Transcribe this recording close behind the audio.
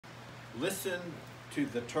listen to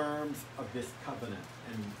the terms of this covenant.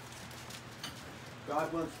 And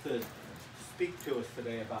God wants to speak to us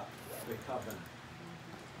today about the covenant.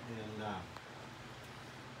 And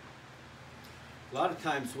a lot of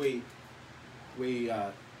times we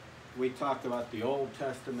talk about the Old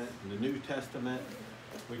Testament and the New Testament.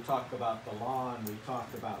 We talk about the law and we talk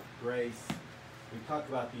about grace. We talk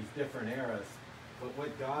about these different eras. But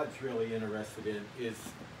what God's really interested in is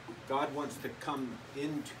God wants to come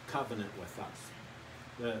into covenant with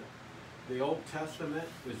us. The Old Testament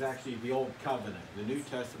is actually the Old Covenant. The New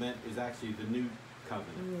Testament is actually the New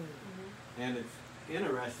Covenant. Mm-hmm. And it's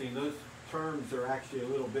interesting, those terms are actually a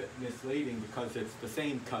little bit misleading because it's the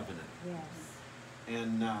same covenant. Yes.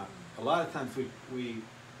 And a lot of times we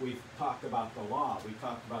talk about the law. We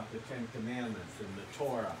talk about the Ten Commandments and the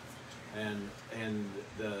Torah and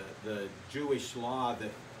the Jewish law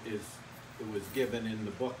that was given in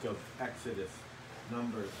the book of Exodus,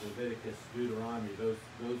 Numbers, Leviticus, Deuteronomy. Those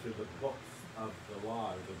are the books of the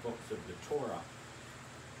law, the books of the Torah.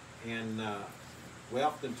 And we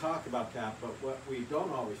often talk about that, but what we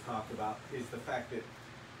don't always talk about is the fact that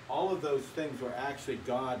all of those things were actually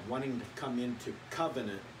God wanting to come into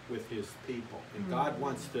covenant with his people. And God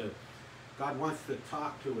wants to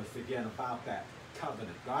talk to us again about that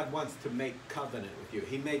covenant. God wants to make covenant with you.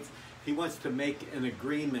 He wants to make an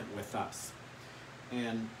agreement with us.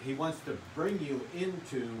 And he wants to bring you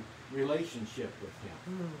into relationship with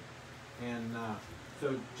him. And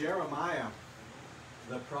so Jeremiah,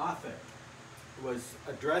 the prophet, was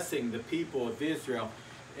addressing the people of Israel.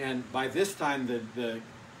 And by this time, the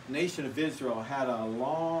nation of Israel had a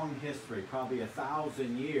long history, probably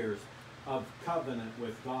 1,000 years of covenant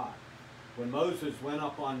with God. When Moses went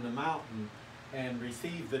up on the mountain and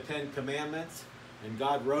received the Ten Commandments, and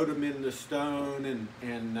God wrote them in the stone,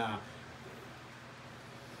 and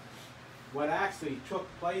what actually took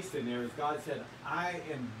place in there is God said, I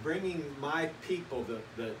am bringing my people,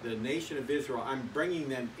 the nation of Israel, I'm bringing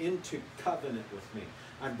them into covenant with me.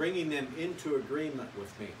 I'm bringing them into agreement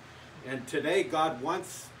with me. And today God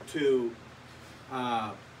wants to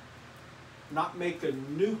not make a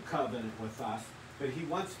new covenant with us, but he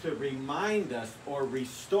wants to remind us or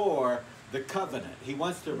restore the covenant. He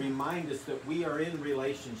wants to remind us that we are in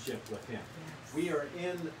relationship with him. Yes.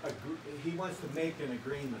 He wants to make an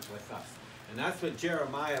agreement with us. And that's what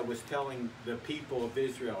Jeremiah was telling the people of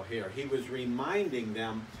Israel here. He was reminding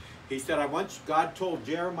them. He said, God told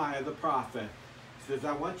Jeremiah the prophet, he says,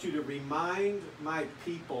 I want you to remind my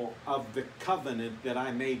people of the covenant that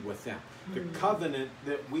I made with them. The covenant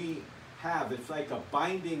that we have, it's like a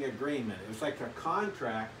binding agreement. It's like a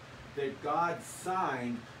contract that God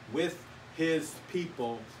signed with his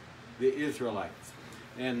people, the Israelites.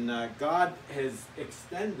 And God has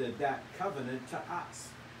extended that covenant to us.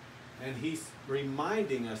 And he's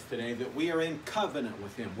reminding us today that we are in covenant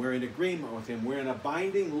with him. We're in agreement with him. We're in a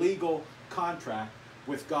binding legal contract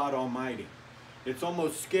with God Almighty. It's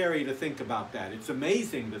almost scary to think about that. It's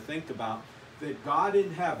amazing to think about that God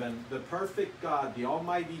in heaven, the perfect God, the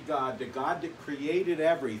Almighty God, the God that created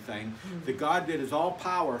everything, the God that is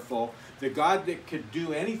all-powerful, the God that could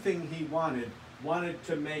do anything he wanted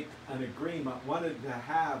to make an agreement, wanted to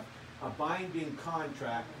have a binding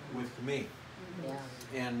contract with me. Yeah.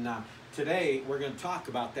 And today we're going to talk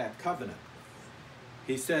about that covenant.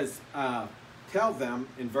 He says, tell them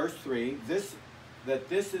in verse 3, that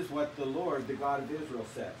this is what the Lord, the God of Israel,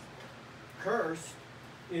 says. Cursed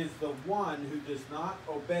is the one who does not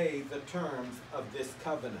obey the terms of this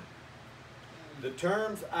covenant. The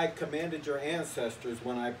terms I commanded your ancestors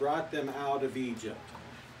when I brought them out of Egypt,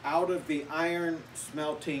 out of the iron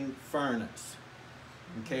smelting furnace.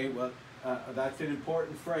 Okay, well, that's an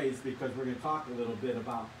important phrase because we're going to talk a little bit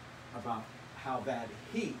about how that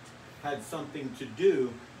heat had something to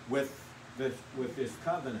do with this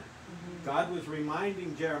covenant. God was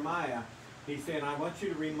reminding Jeremiah, he's saying, I want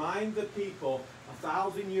you to remind the people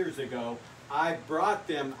 1,000 years ago, I brought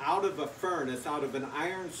them out of a furnace, out of an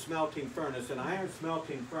iron smelting furnace. An iron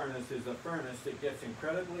smelting furnace is a furnace that gets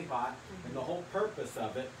incredibly hot, and the whole purpose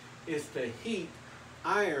of it is to heat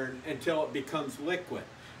iron until it becomes liquid.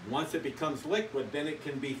 Once it becomes liquid, then it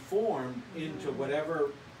can be formed into whatever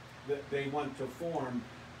that they want to form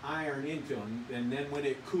iron into. And then when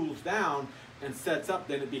it cools down and sets up,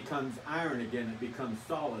 then it becomes iron again. It becomes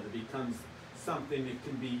solid. It becomes something that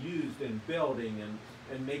can be used in building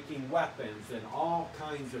and making weapons and all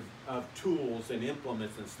kinds of tools and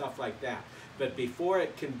implements and stuff like that. But before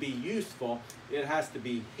it can be useful, it has to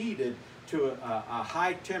be heated to a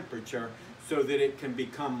high temperature so that it can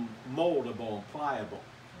become moldable and pliable.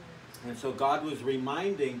 And so God was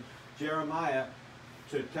reminding Jeremiah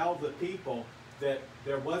to tell the people that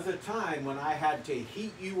there was a time when I had to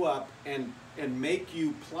heat you up and make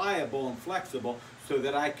you pliable and flexible so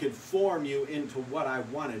that I could form you into what I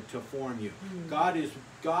wanted to form you. God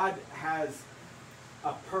has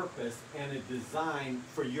a purpose and a design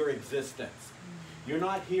for your existence. You're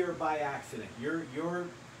not here by accident. Your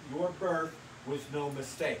birth was no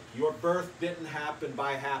mistake. Your birth didn't happen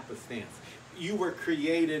by happenstance. You were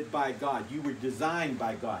created by God. You were designed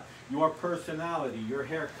by God. Your personality, your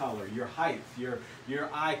hair color, your height, your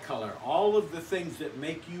eye color, all of the things that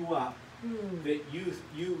make you up, that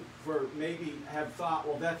you for maybe have thought,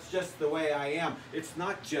 well, that's just the way I am. It's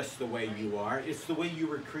not just the way you are. It's the way you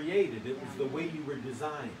were created. It was the way you were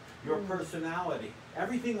designed. Your personality,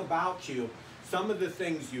 everything about you. Some of the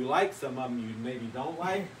things you like, some of them you maybe don't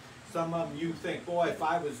like. Some of them you think, boy, if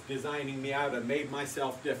I was designing me, I would have made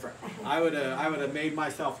myself different. I would have made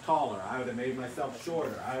myself taller. I would have made myself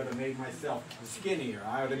shorter. I would have made myself skinnier.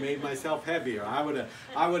 I would have made myself heavier. I would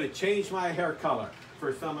have changed my hair color.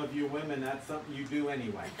 For some of you women, that's something you do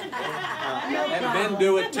anyway. And men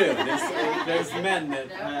do it too. There's men that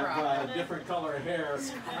have different color hair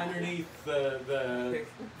underneath the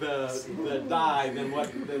dye than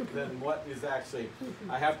what is actually.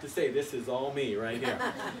 I have to say, this is all me right here.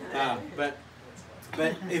 But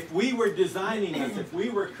if we were designing us, if we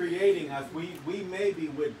were creating us, we maybe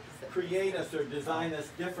would create us or design us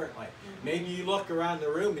differently. Maybe you look around the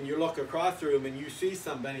room and you look across the room and you see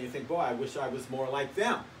somebody and you think, boy, I wish I was more like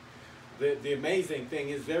them. The amazing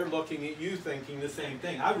thing is they're looking at you thinking the same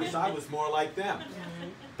thing. I wish I was more like them.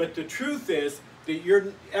 But the truth is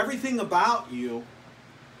that everything about you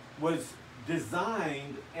was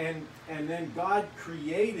designed and then God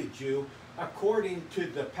created you according to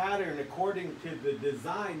the pattern, according to the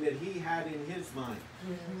design that He had in His mind.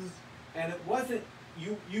 And it wasn't,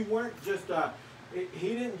 you weren't just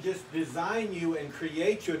He didn't just design you and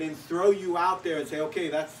create you and then throw you out there and say, okay,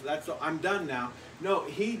 that's I'm done now. No,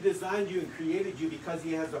 He designed you and created you because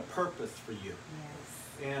He has a purpose for you.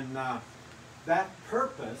 And that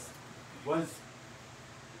purpose was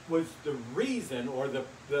the reason or the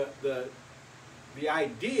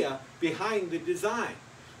idea behind the design.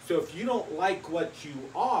 So if you don't like what you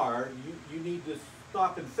are, you need to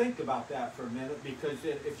stop and think about that for a minute, because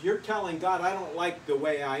if you're telling God, I don't like the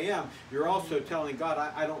way I am, you're also telling God,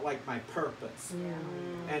 I don't like my purpose.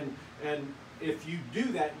 And if you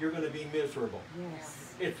do that, you're going to be miserable.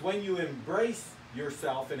 It's when you embrace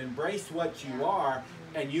yourself and embrace what you are,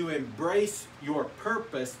 and you embrace your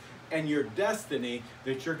purpose and your destiny,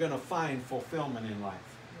 that you're going to find fulfillment in life.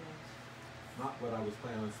 Not what I was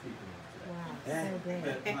planning on speaking of today. Wow,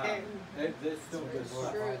 It's still good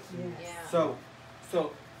so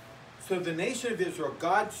stuff. So the nation of Israel,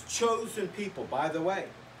 God's chosen people, by the way,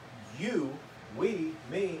 you, we,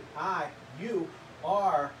 me, I, you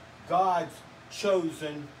are God's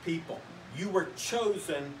chosen people. You were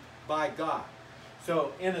chosen by God.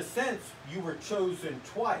 So in a sense, you were chosen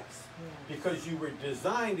twice, because you were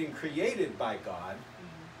designed and created by God.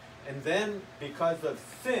 And then because of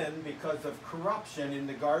sin, because of corruption in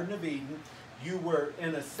the Garden of Eden, you were,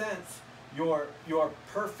 in a sense, your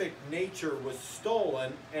perfect nature was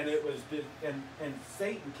stolen, and it was and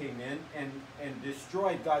Satan came in and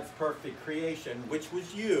destroyed God's perfect creation, which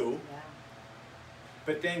was you.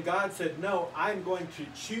 But then God said, no, I'm going to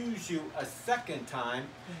choose you a second time,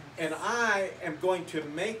 and I am going to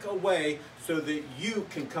make a way so that you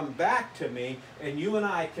can come back to me, and you and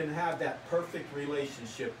I can have that perfect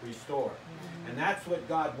relationship restored. And that's what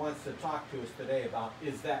God wants to talk to us today about,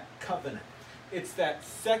 is that covenant. It's that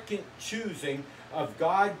second choosing of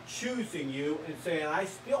God choosing you and saying, I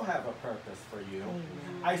still have a purpose for you.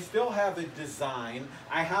 I still have a design.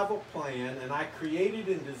 I have a plan, and I created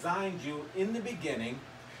and designed you in the beginning,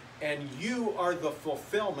 and you are the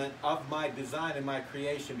fulfillment of my design and my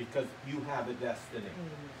creation because you have a destiny.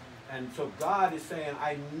 And so God is saying,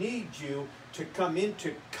 I need you to come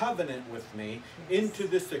into covenant with me, into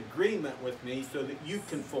this agreement with me, so that you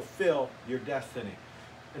can fulfill your destiny.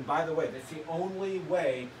 And by the way, that's the only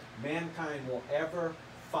way mankind will ever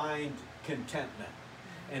find contentment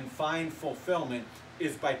and find fulfillment,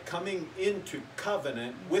 is by coming into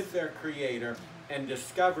covenant with their Creator and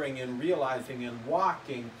discovering and realizing and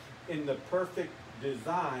walking in the perfect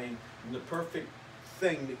design and the perfect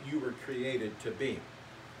thing that you were created to be.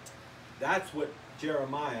 That's what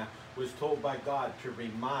Jeremiah was told by God to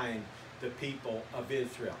remind the people of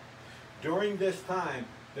Israel. During this time,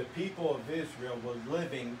 the people of Israel were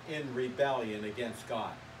living in rebellion against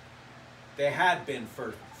God. They had been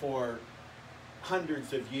for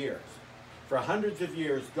hundreds of years. For hundreds of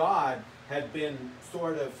years, God had been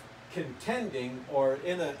sort of contending or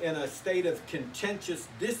in a state of contentious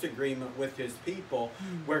disagreement with his people,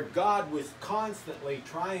 where God was constantly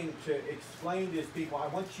trying to explain to his people, I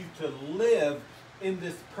want you to live in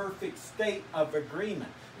this perfect state of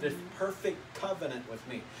agreement, this perfect covenant with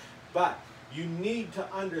me. But you need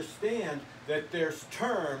to understand that there's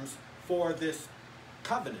terms for this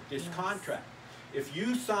covenant, this contract. If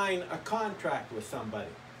you sign a contract with somebody,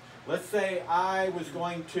 let's say I was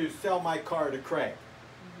going to sell my car to Craig.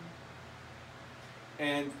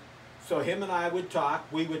 And so him and I would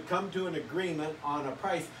talk, we would come to an agreement on a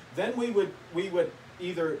price, then we would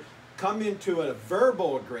either come into a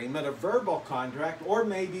verbal agreement, a verbal contract, or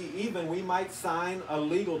maybe even we might sign a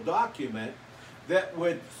legal document that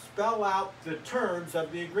would spell out the terms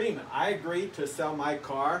of the agreement. I agree to sell my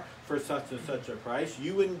car for such and such a price.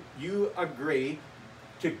 You agree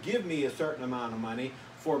to give me a certain amount of money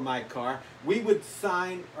for my car. We would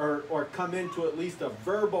sign or come into at least a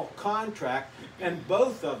verbal contract, and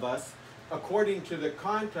both of us, according to the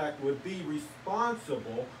contract, would be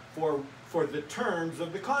responsible for the terms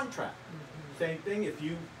of the contract. Same thing if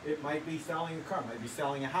it might be selling a car, might be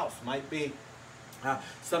selling a house, might be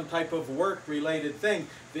some type of work related thing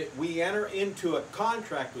that we enter into a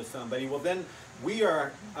contract with somebody. Well, then we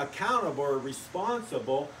are accountable or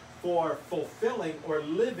responsible for fulfilling or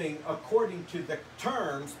living according to the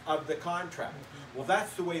terms of the contract. Well,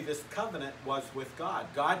 that's the way this covenant was with God.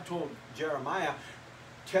 God told Jeremiah,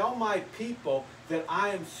 tell my people that I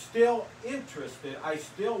am still interested, I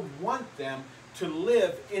still want them to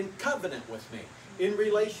live in covenant with me, in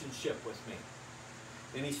relationship with me.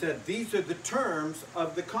 And he said, these are the terms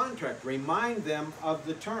of the contract. Remind them of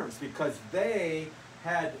the terms, because they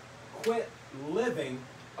had quit living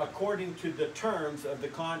according to the terms of the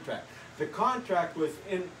contract. The contract was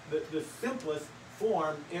in the simplest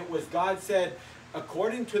form. It was, God said,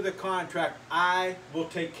 according to the contract, I will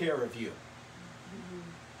take care of you.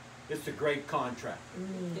 It's a great contract.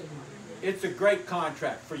 It's a great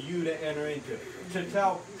contract for you to enter into.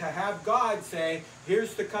 To have God say,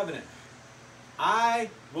 here's the covenant. I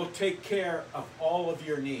will take care of all of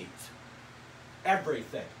your needs.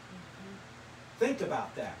 Everything. Think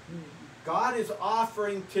about that. God is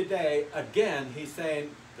offering today, again, he's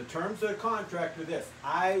saying, the terms of the contract are this.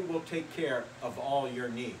 I will take care of all your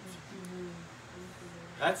needs.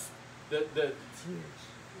 That's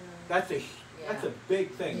that's a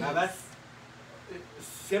big thing. Now that's,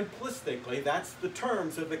 simplistically, that's the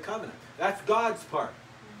terms of the covenant. That's God's part.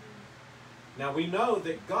 Now we know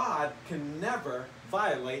that God can never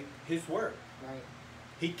violate his word. Right.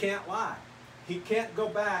 He can't lie. He can't go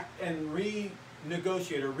back and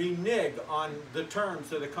renegotiate or renege on the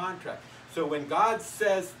terms of the contract. So when God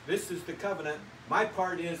says, this is the covenant, my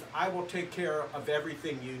part is I will take care of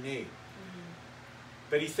everything you need.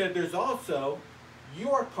 But he said there's also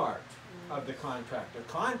your part of the contract. The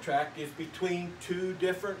contract is between two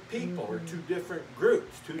different people or two different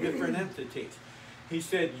groups, two different entities. He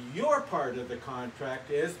said your part of the contract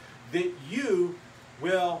is that you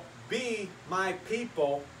will be my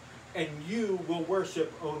people and you will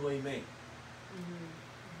worship only me.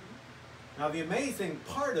 Now the amazing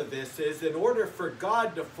part of this is, in order for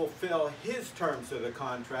God to fulfill his terms of the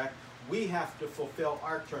contract, we have to fulfill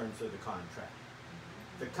our terms of the contract,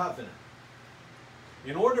 the covenant.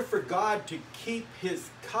 In order for God to keep his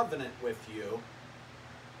covenant with you,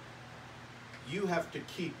 you have to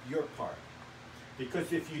keep your part.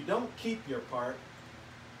 Because if you don't keep your part,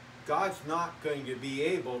 God's not going to be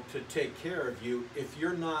able to take care of you if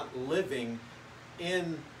you're not living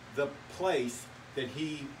in the place that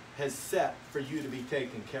he has set for you to be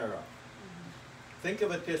taken care of. Think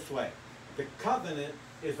of it this way. The covenant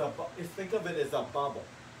is think of it as a bubble.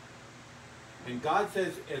 And God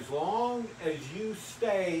says, as long as you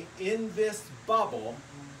stay in this bubble,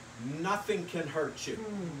 nothing can hurt you.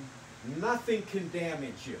 Nothing can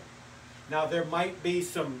damage you. Now there might be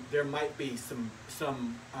some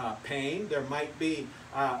pain. There might be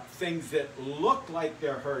things that look like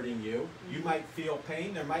they're hurting you. You might feel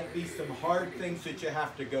pain. There might be some hard things that you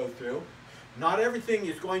have to go through. Not everything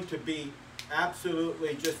is going to be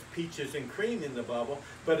absolutely just peaches and cream in the bubble,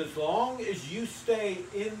 but as long as you stay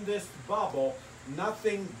in this bubble,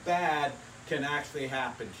 nothing bad can actually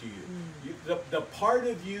happen to you. The part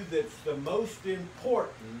of you that's the most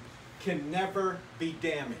important can never be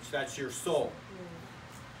damaged. That's your soul.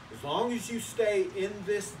 As long as you stay in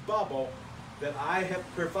this bubble that I have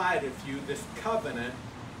provided for you, this covenant,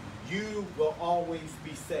 you will always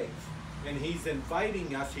be safe. And he's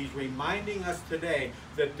inviting us, he's reminding us today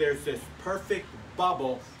that there's this perfect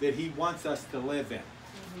bubble that he wants us to live in.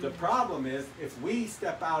 The problem is, if we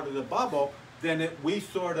step out of the bubble, then we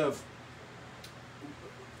sort of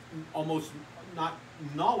almost not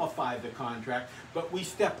nullify the contract, but we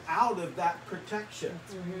step out of that protection.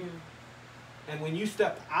 Mm-hmm. And when you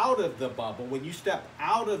step out of the bubble, when you step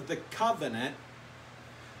out of the covenant,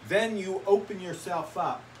 then you open yourself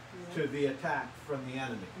up to the attack from the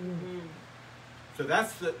enemy. Mm-hmm. So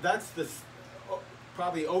that's the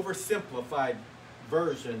probably oversimplified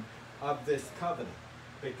version of this covenant.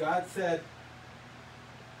 But God said,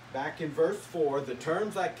 back in verse 4, the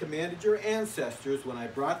terms I commanded your ancestors when I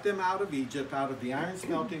brought them out of Egypt, out of the iron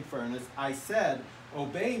smelting furnace, I said,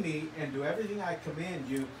 obey me and do everything I command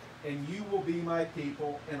you, and you will be my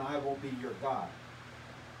people, and I will be your God.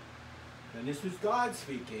 And this is God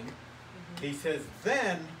speaking. Mm-hmm. He says,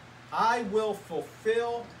 then I will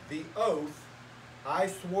fulfill the oath I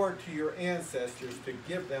swore to your ancestors to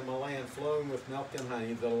give them a land flowing with milk and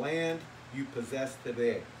honey, the land you possess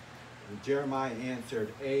today. And Jeremiah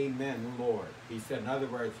answered, Amen, Lord. He said, in other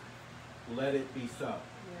words, let it be so. Yes.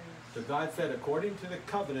 So God said, according to the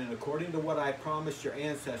covenant, according to what I promised your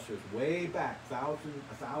ancestors way back, a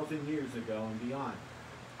thousand years ago and beyond,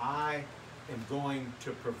 I am going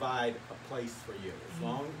to provide a place for you as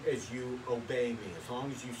long as you obey me, as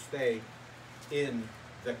long as you stay in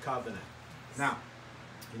the covenant. Now,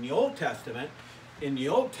 in the Old Testament, in the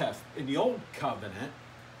Old covenant,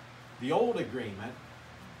 the old agreement,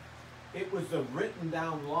 it was a written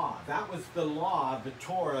down law. That was the law, the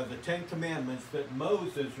Torah, the Ten Commandments that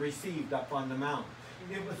Moses received up on the mountain.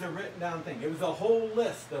 It was a written down thing. It was a whole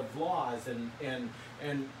list of laws and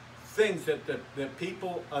things that the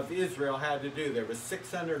people of Israel had to do. There were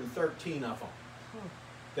 613 of them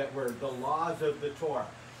that were the laws of the Torah.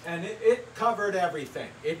 And it covered everything.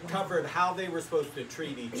 It covered how they were supposed to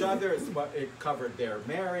treat each other. It covered their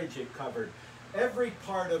marriage. It covered every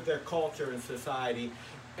part of their culture and society.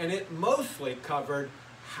 And it mostly covered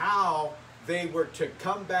how they were to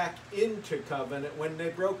come back into covenant when they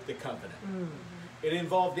broke the covenant. Mm-hmm. It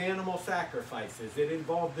involved animal sacrifices. It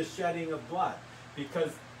involved the shedding of blood.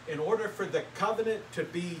 Because in order for the covenant to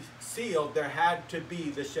be sealed, there had to be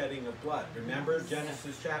the shedding of blood. Remember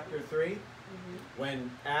Genesis chapter 3? Mm-hmm.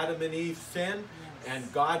 When Adam and Eve sinned, yes.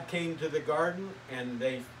 And God came to the garden, and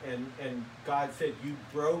God said, you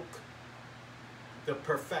broke the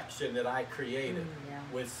perfection that I created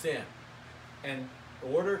with sin. And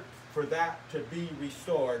in order for that to be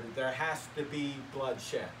restored, there has to be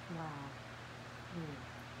bloodshed. Wow.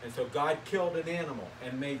 And so God killed an animal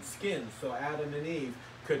and made skins so Adam and Eve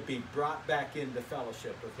could be brought back into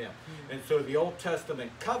fellowship with him. And so the Old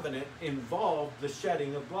Testament covenant involved the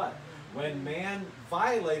shedding of blood. When man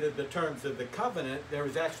violated the terms of the covenant, there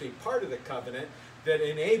was actually part of the covenant that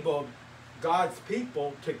enabled God's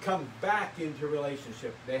people to come back into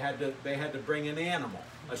relationship. They had to bring an animal,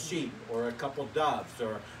 a sheep or a couple doves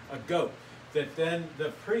or a goat, that then the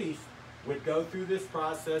priest would go through this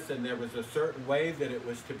process, and there was a certain way that it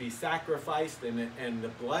was to be sacrificed, and the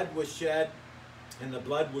blood was shed and the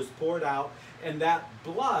blood was poured out, and that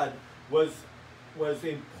blood was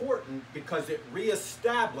important because it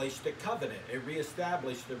reestablished the covenant. It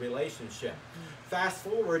reestablished the relationship. Fast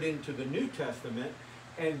forward into the New Testament,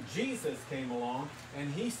 and Jesus came along,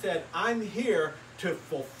 and he said, I'm here to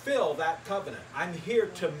fulfill that covenant. I'm here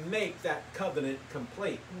to make that covenant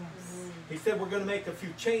complete. Yes. He said, we're going to make a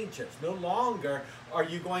few changes. No longer are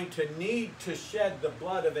you going to need to shed the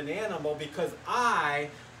blood of an animal, because I,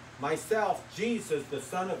 myself, Jesus, the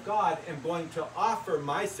Son of God, am going to offer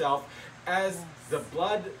myself as the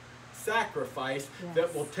blood sacrifice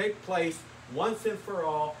that will take place once and for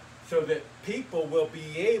all, so that people will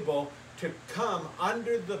be able to come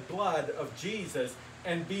under the blood of Jesus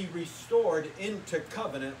and be restored into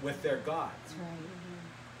covenant with their God. That's right.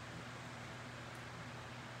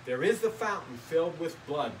 There is a fountain filled with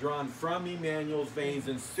blood drawn from Emmanuel's veins,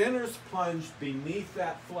 and sinners plunged beneath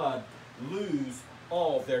that flood lose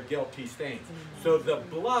all their guilty stains. So the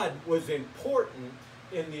blood was important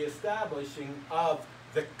in the establishing of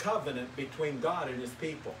the covenant between God and his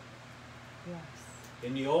people. Yes.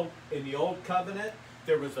 In the old covenant,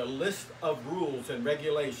 there was a list of rules and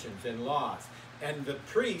regulations and laws, and the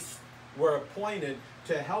priests were appointed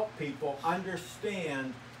to help people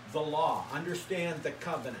understand the law, understand the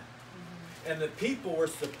covenant. Mm-hmm. And the people were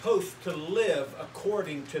supposed to live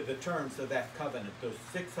according to the terms of that covenant, those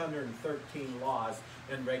 613 laws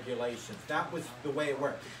and regulations. That was the way it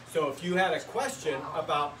worked. So if you had a question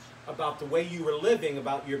about the way you were living,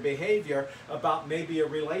 about your behavior, about maybe a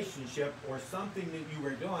relationship or something that you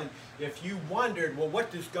were doing, if you wondered, well,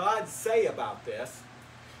 what does God say about this?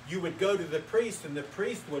 You would go to the priest, and the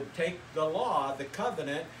priest would take the law, the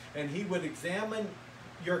covenant, and he would examine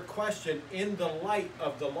your question in the light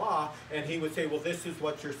of the law, and he would say, well, this is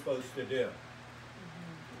what you're supposed to do.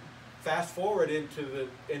 fast forward into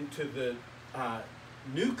the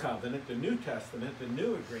New Covenant, the New Testament, the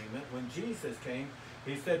New Agreement. When Jesus came,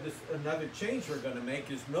 he said this another change we're going to make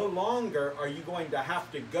is no longer are you going to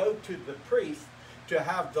have to go to the priest to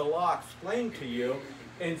have the law explained to you.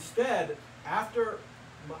 Instead, after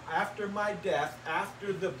my death,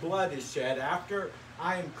 after the blood is shed, after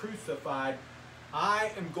I am crucified,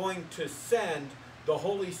 I am going to send the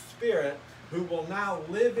Holy Spirit, who will now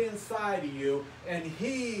live inside of you, and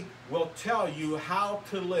he will tell you how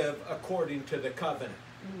to live according to the covenant.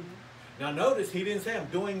 Mm-hmm. Now notice, he didn't say I'm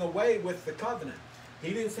doing away with the covenant.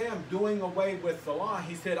 He didn't say I'm doing away with the law.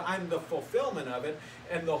 He said I'm the fulfillment of it,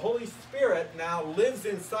 and the Holy Spirit now lives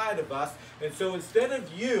inside of us. And so instead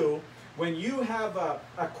of you, when you have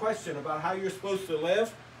a question about how you're supposed to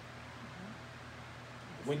live,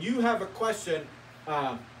 when you have a question,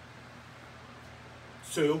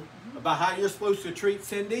 Sue, about how you're supposed to treat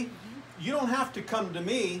Cindy, you don't have to come to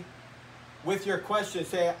me with your question,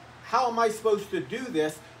 say, how am I supposed to do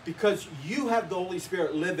this? Because you have the Holy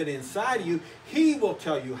Spirit living inside of you. He will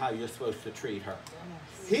tell you how you're supposed to treat her.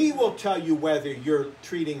 He will tell you whether you're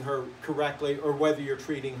treating her correctly or whether you're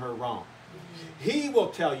treating her wrong. He will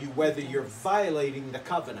tell you whether you're violating the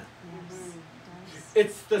covenant.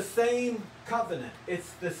 It's the same covenant.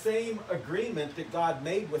 It's the same agreement that God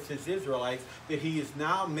made with his Israelites that he has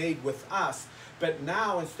now made with us. But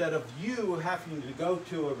now, instead of you having to go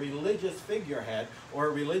to a religious figurehead or a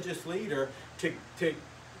religious leader to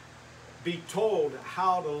be told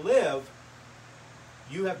how to live,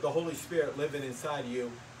 you have the Holy Spirit living inside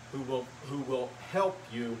you who will help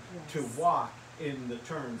you to walk in the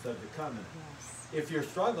terms of the covenant. If you're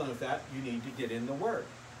struggling with that, you need to get in the Word.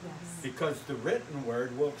 Because the written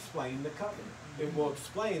Word will explain the covenant. It will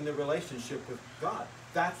explain the relationship with God.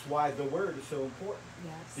 That's why the Word is so important.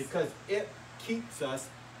 Because it keeps us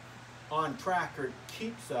on track, or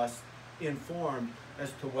keeps us informed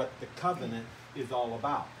as to what the covenant is all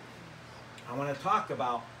about. I want to talk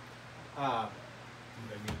about I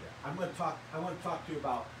want to talk to you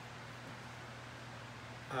about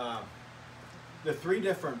the three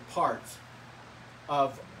different parts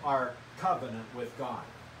of our covenant with God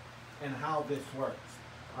and how this works.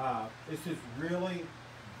 This is really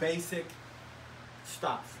basic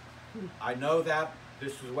stuff. I know that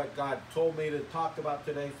this is what God told me to talk about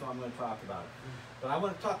today, so I'm going to talk about it. But I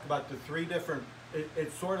want to talk about the three different,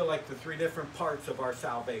 it's sort of like the three different parts of our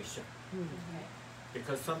salvation.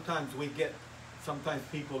 Because sometimes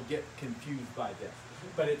people get confused by this.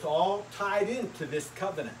 But it's all tied into this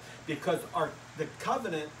covenant, because the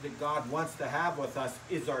covenant that God wants to have with us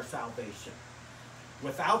is our salvation.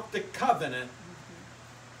 Without the covenant,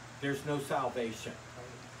 there's no salvation.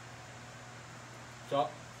 So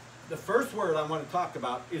the first word I want to talk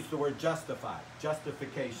about is the word justified,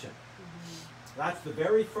 justification. That's the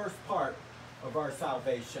very first part of our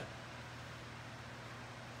salvation.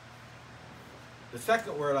 The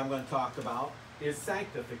second word I'm going to talk about is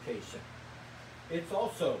sanctification. It's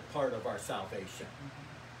also part of our salvation.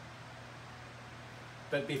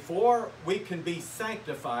 But before we can be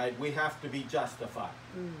sanctified, we have to be justified.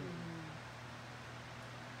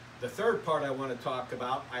 The third part I want to talk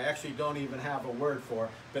about, I actually don't even have a word for,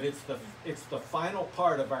 but it's the final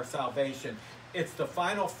part of our salvation. It's the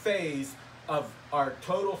final phase of our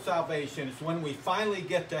total salvation. It's when we finally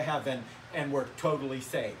get to heaven and we're totally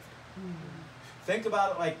saved. Think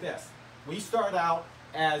about it like this. We start out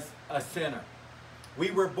as a sinner.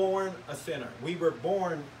 We were born a sinner. We were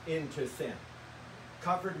born into sin,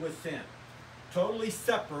 covered with sin, totally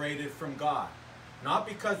separated from God. Not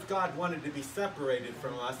because God wanted to be separated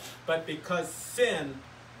from us, but because sin,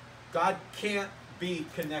 God can't be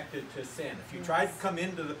connected to sin. If you try to come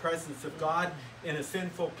into the presence of God in a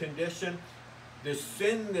sinful condition, the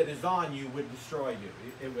sin that is on you would destroy you.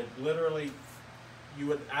 It would literally, you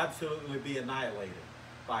would absolutely be annihilated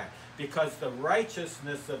by it. Because the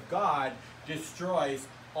righteousness of God destroys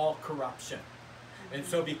all corruption. And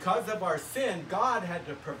so because of our sin, God had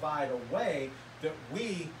to provide a way that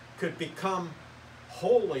we could become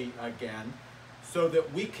holy again, so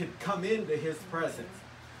that we could come into his presence.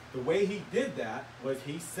 The way he did that was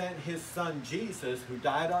he sent his son Jesus, who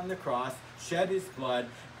died on the cross, shed his blood,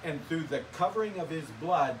 and through the covering of his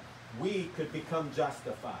blood, we could become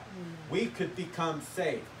justified. We could become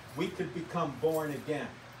saved. We could become born again.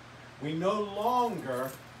 We no longer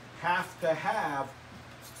have to have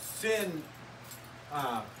sin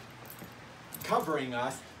covering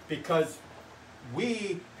us, because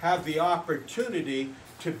we have the opportunity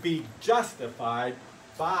to be justified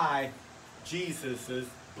by Jesus'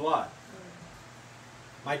 blood.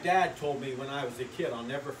 My dad told me when I was a kid, I'll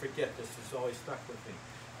never forget this, it's always stuck with me.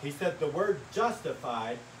 He said the word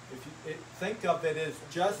justified Think of it as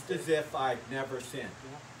just as if I've never sinned.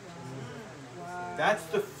 That's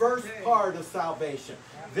the first part of salvation.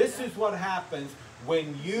 This is what happens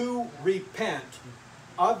when you repent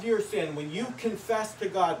of your sin, when you confess to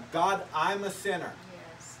God, God, I'm a sinner.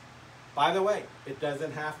 Yes. By the way, it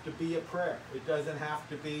doesn't have to be a prayer. It doesn't have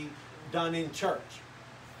to be done in church.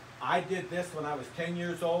 I did this when I was 10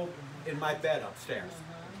 years old in my bed upstairs.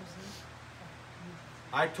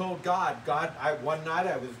 I told God, one night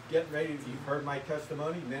I was getting ready, you've heard my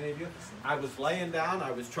testimony, many of you. I was laying down,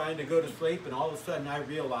 I was trying to go to sleep, and all of a sudden I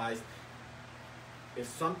realized if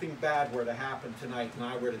something bad were to happen tonight and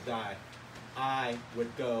I were to die, I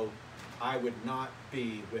would not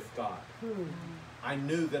be with God. I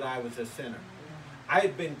knew that I was a sinner. I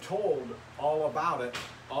had been told all about it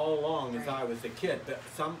all along as I was a kid, but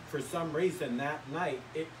for some reason that night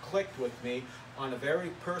it clicked with me on a very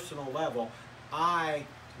personal level. I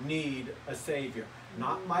need a Savior.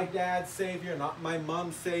 Not my dad's Savior, not my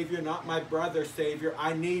mom's Savior, not my brother's Savior.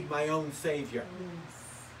 I need my own Savior.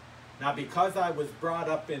 Now, because I was brought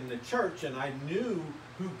up in the church and I knew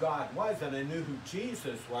who God was and I knew who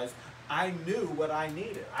Jesus was, I knew what I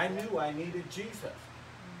needed. I knew I needed Jesus.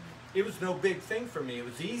 It was no big thing for me. It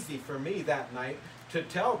was easy for me that night to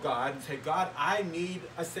tell God and say, God, I need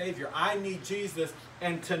a Savior. I need Jesus.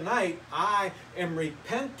 And tonight I am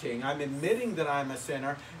repenting. I'm admitting that I'm a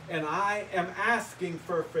sinner and I am asking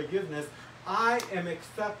for forgiveness. I am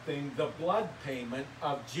accepting the blood payment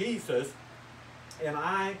of Jesus and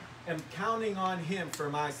I am counting on Him for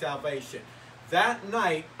my salvation. That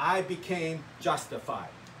night I became justified.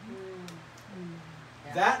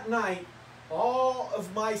 That night all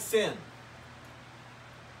of my sin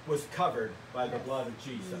was covered by the blood of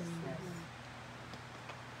Jesus.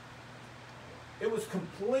 It was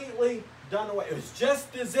completely done away. It was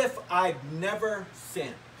just as if I'd never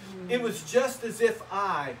sinned. It was just as if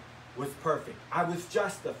I was perfect. I was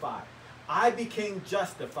justified. I became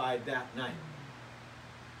justified that night.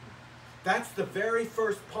 That's the very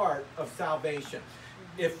first part of salvation.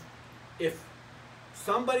 If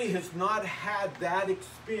somebody has not had that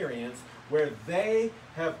experience where they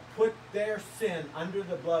have put their sin under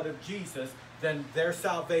the blood of Jesus, then their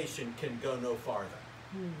salvation can go no farther.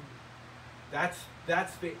 That's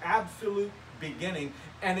the absolute beginning,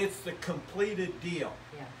 and it's the completed deal.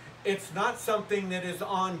 It's not something that is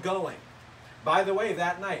ongoing. By the way,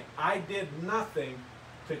 that night, I did nothing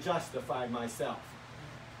to justify myself.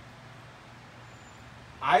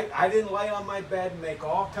 I didn't lay on my bed and make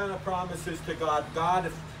all kind of promises to God. God,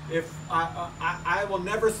 if I will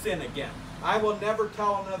never sin again. I will never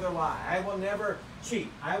tell another lie. I will never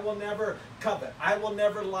cheat. I will never covet. I will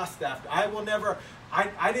never lust after. I will never.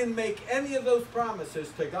 I didn't make any of those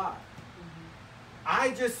promises to God.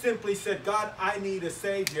 I just simply said, God, I need a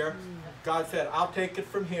Savior. God said, I'll take it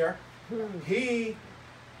from here. He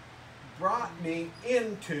brought me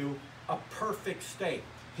into a perfect state.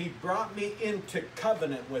 He brought me into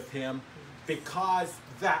covenant with Him because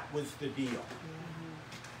that was the deal.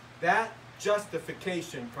 That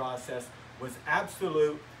justification process was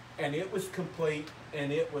absolute, and it was complete,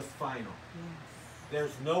 and it was final.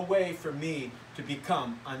 There's no way for me to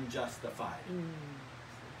become unjustified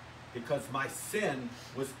because my sin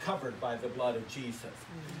was covered by the blood of Jesus.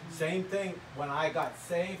 Same thing when I got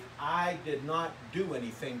saved, I did not do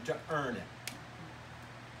anything to earn it.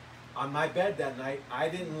 On my bed that night, I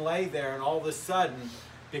didn't lay there and all of a sudden,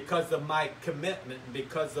 because of my commitment, and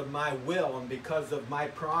because of my will, and because of my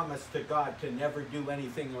promise to God to never do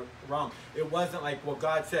anything wrong. It wasn't like, well,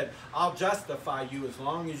 God said, I'll justify you as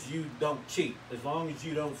long as you don't cheat, as long as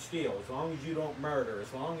you don't steal, as long as you don't murder,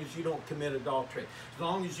 as long as you don't commit adultery, as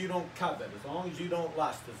long as you don't covet, as long as you don't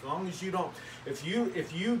lust, as long as you don't, if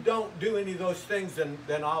you don't do any of those things,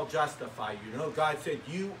 then I'll justify you. No, God said,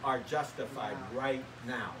 you are justified right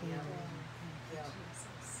now.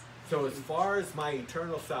 So as far as my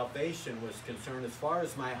eternal salvation was concerned, as far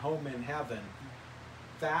as my home in heaven,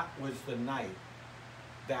 that was the night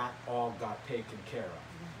that all got taken care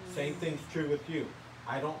of. Same thing's true with you.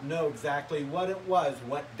 I don't know exactly what it was,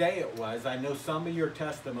 what day it was. I know some of your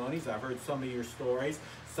testimonies. I've heard some of your stories.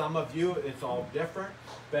 Some of you, it's all different.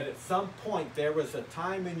 But at some point, there was a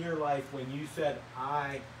time in your life when you said,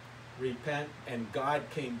 I repent, and God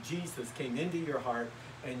came, Jesus came into your heart,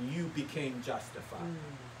 and you became justified.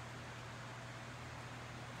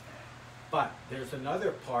 But there's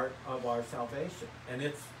another part of our salvation, and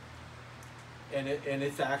it's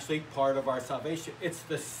actually part of our salvation. It's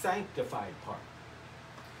the sanctified part.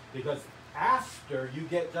 Because after you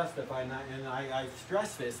get justified, and I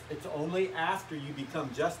stress this, it's only after you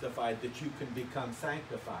become justified that you can become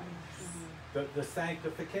sanctified. The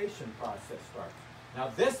sanctification process starts. Now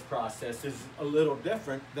this process is a little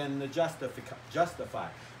different than the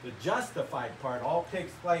justified. The justified part all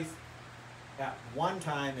takes place at one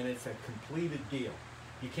time, and it's a completed deal.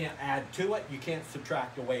 You can't add to it, you can't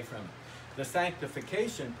subtract away from it. The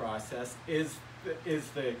sanctification process is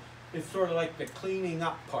sort of like the cleaning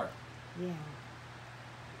up part. Yeah.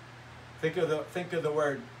 Think of the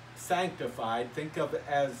word sanctified. Think of it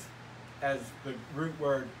as the root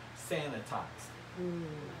word sanitize. Mm.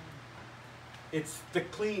 It's the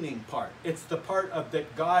cleaning part. It's the part of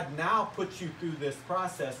that God now puts you through this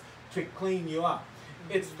process to clean you up.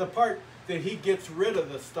 It's the part that he gets rid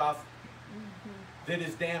of the stuff that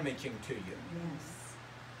is damaging to you. Yes.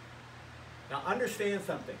 Now understand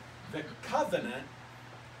something. The covenant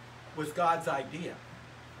was God's idea.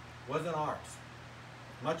 It wasn't ours.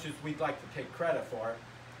 Much as we'd like to take credit for it,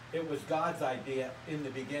 it was God's idea in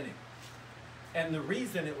the beginning. And the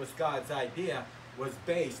reason it was God's idea was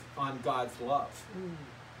based on God's love. Mm.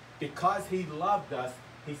 Because he loved us,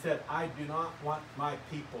 he said, I do not want my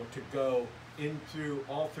people to go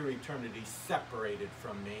all through eternity separated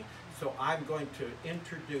from me. So I'm going to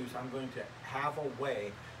have a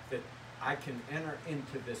way that I can enter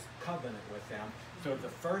into this covenant with them. So the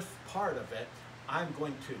first part of it, I'm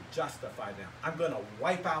going to justify them. I'm going to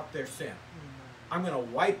wipe out their sin. I'm going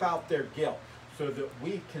to wipe out their guilt so that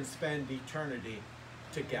we can spend eternity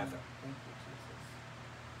together. Thank you,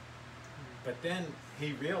 Jesus. But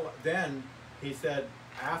then he said,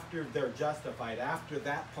 after they're justified, after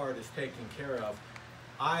that part is taken care of,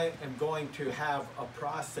 I am going to have a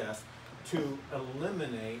process to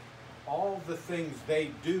eliminate all the things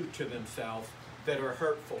they do to themselves that are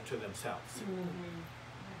hurtful to themselves.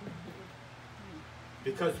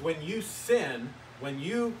 Because when you sin, when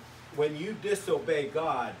you disobey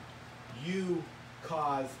God, you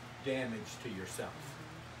cause damage to yourself.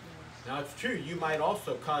 Now it's true, you might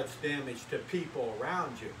also cause damage to people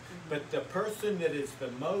around you, but the person that is the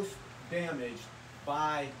most damaged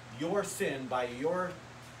by your sin, by your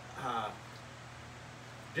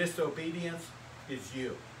disobedience, is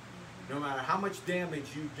you. No matter how much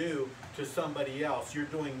damage you do to somebody else, you're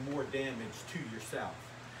doing more damage to yourself.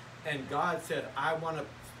 And God said, I'm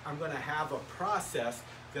going to have a process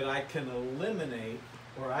that I can eliminate,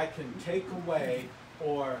 or I can take away,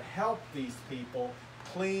 or help these people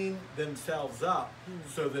clean themselves up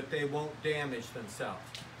so that they won't damage themselves.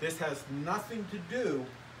 This has nothing to do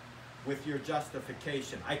with your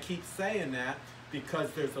justification. I keep saying that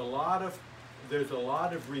because there's a lot of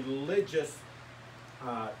religious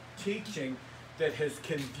teaching that has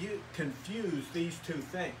confused these two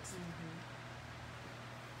things.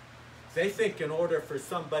 They think in order for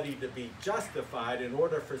somebody to be justified, in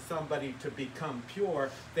order for somebody to become pure,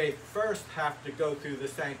 they first have to go through the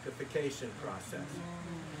sanctification process.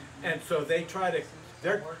 And so they're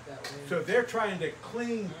trying to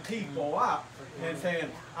clean people up and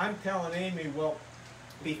saying, I'm telling Amy, well,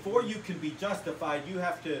 before you can be justified, you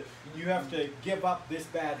have to give up this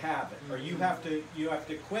bad habit, or you have to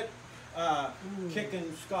quit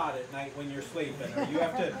kicking Scott at night when you're sleeping, or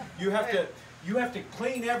you have to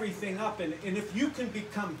clean everything up, and if you can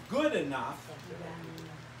become good enough,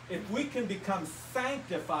 if we can become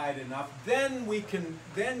sanctified enough, then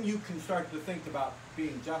you can start to think about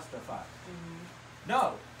being justified.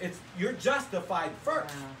 No, you're justified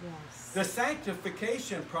first. Yes. The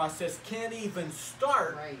sanctification process can't even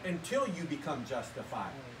start until you become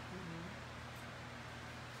justified.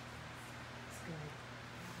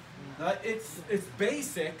 It's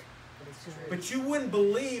basic, but you wouldn't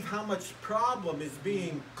believe how much problem is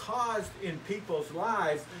being caused in people's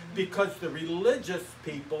lives because the religious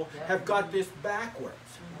people have got this backwards.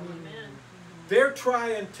 They're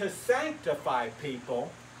trying to sanctify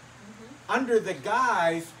people under the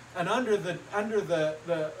guise and under the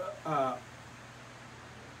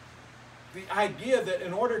idea that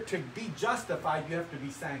in order to be justified, you have to be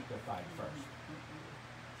sanctified first.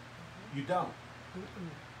 You don't.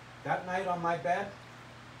 That night on my bed,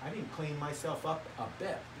 I didn't clean myself up a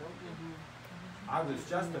bit. I was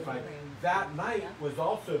justified. That night was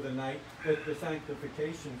also the night that the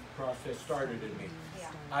sanctification process started in me.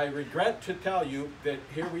 I regret to tell you that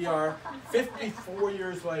here we are 54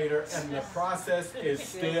 years later and the process is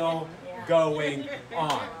still going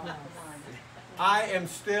on. I am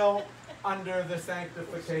still under the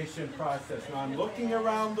sanctification process. Now I'm looking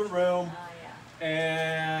around the room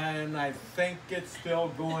and I think it's still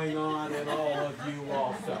going on in all of you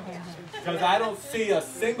also. Because I don't see a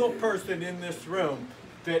single person in this room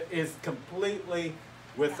that is completely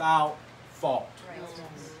without fault.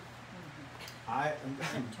 I'm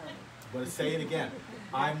going to say it again.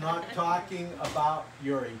 I'm not talking about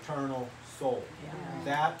your eternal soul.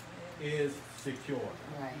 That is secure.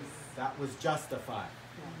 Right. That was justified.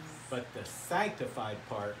 Yes. But the sanctified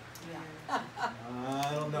part, Yeah.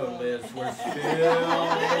 I don't know, Liz. We're still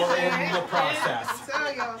in the process.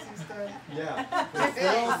 Tell y'all some stuff. Yeah, there's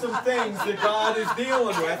still some things that God is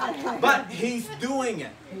dealing with, but He's doing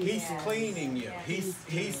it. He's cleaning you.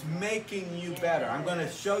 He's making you better. I'm going to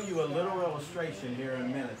show you a little illustration here in a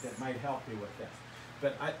minute that might help you with this.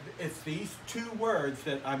 But it's these two words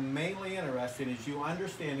that I'm mainly interested in, is you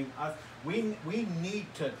understanding us. We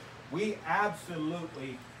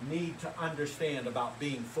absolutely need to understand about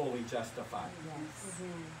being fully justified. Yes.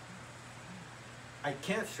 I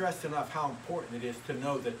can't stress enough how important it is to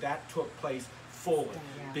know that that took place fully.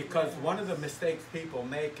 Because one of the mistakes people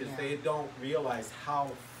make is they don't realize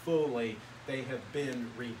how fully they have been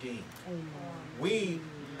redeemed. We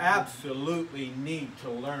absolutely need to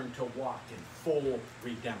learn to walk in full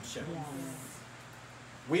redemption.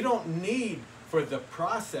 We don't need for the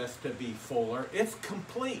process to be fuller. It's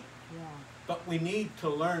complete. But we need to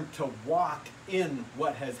learn to walk in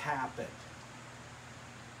what has happened.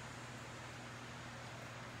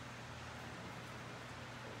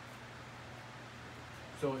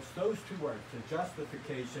 So it's those two words, the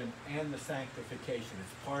justification and the sanctification.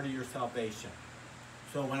 It's part of your salvation.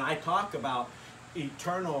 So when I talk about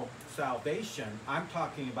eternal salvation, I'm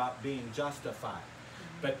talking about being justified.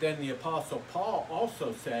 But then the Apostle Paul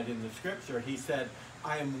also said in the scripture, he said,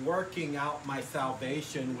 I am working out my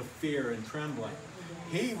salvation with fear and trembling.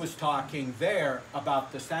 He was talking there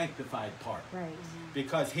about the sanctified part. Right.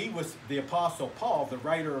 Because he was, the Apostle Paul, the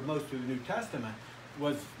writer of most of the New Testament,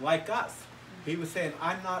 was like us. He was saying,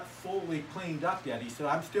 I'm not fully cleaned up yet. He said,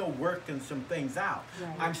 I'm still working some things out.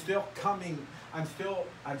 Right. I'm still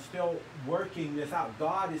working this out.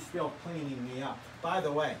 God is still cleaning me up. By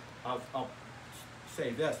the way, I'll say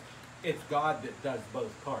this. It's God that does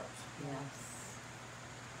both parts. Yes.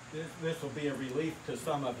 This will be a relief to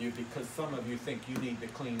some of you, because some of you think you need to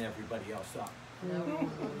clean everybody else up. No.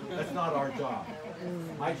 That's not our job.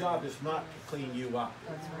 My job is not to clean you up.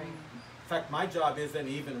 That's right. In fact, my job isn't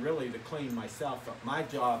even really to clean myself up. My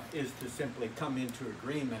job is to simply come into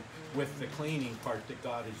agreement with the cleaning part that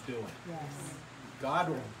God is doing. Yes.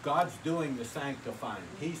 God's doing the sanctifying.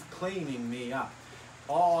 He's cleaning me up.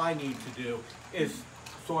 All I need to do is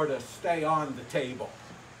sort of stay on the table.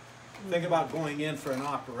 Think about going in for an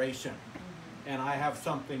operation, and I have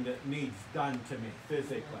something that needs done to me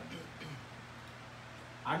physically.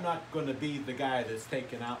 I'm not going to be the guy that's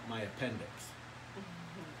taking out my appendix.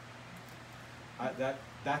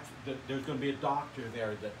 There's going to be a doctor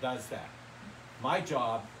there that does that. My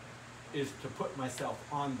job is to put myself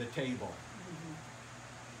on the table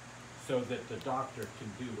so that the doctor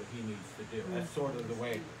can do what he needs to do. That's sort of the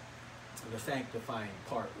way the sanctifying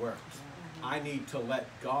part works. I need to let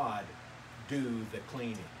God do the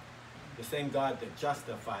cleaning. The same God that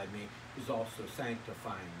justified me is also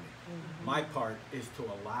sanctifying me. My part is to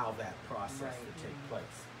allow that process to take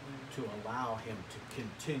place, to allow Him to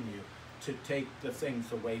continue to take the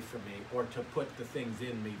things away from me, or to put the things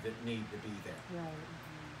in me that need to be there. Right.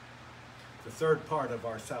 The third part of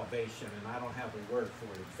our salvation, and I don't have a word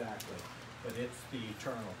for it exactly, but it's the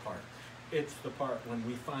eternal part. It's the part when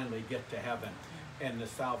we finally get to heaven and the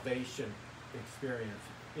salvation experience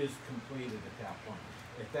is completed at that point.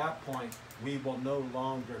 At that point, we will no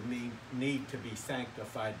longer need to be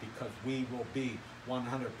sanctified, because we will be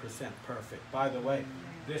 100% perfect. By the way,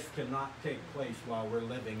 this cannot take place while we're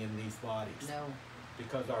living in these bodies. No.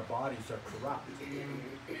 Because our bodies are corrupt.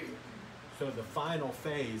 So the final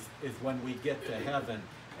phase is when we get to heaven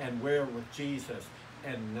and we're with Jesus,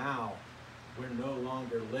 and now we're no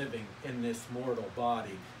longer living in this mortal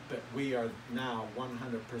body, but we are now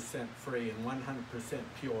 100% free and 100%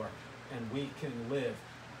 pure, and we can live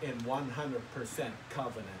in 100%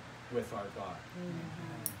 covenant with our God.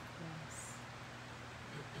 Yes.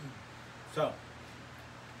 So,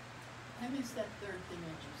 I missed that third thing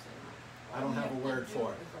that you said. I don't have a word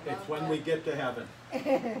for it. It's when we get to heaven.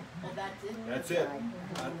 Well, that's it? That's it.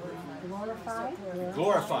 Glorified?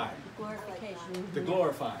 Glorified. Glorification. The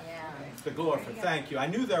glorified. Yeah. The glorified. Thank you. I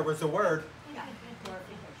knew there was a word.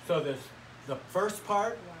 So the first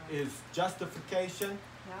part is justification.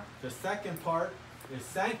 The second part is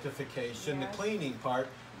sanctification, the cleaning part.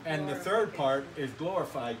 And the third part is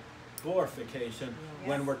glorification.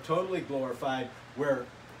 When we're totally glorified,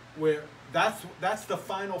 that's the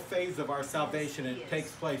final phase of our salvation. It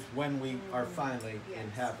takes place when we are finally in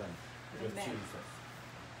heaven with Jesus.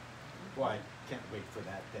 Boy, I can't wait for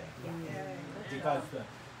that day. Because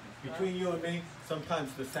between you and me,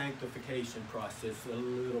 sometimes the sanctification process is a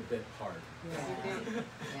little bit hard.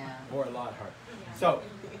 Yeah. Or a lot hard. So,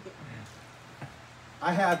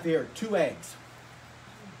 I have here 2 eggs.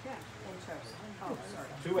 Interesting. Oh, sorry.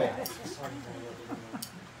 2 eggs.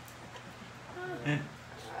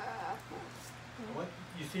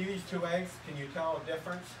 You see these 2 eggs? Can you tell a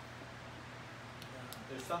difference?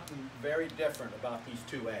 There's something very different about these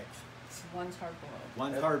 2 eggs. One's hard boiled.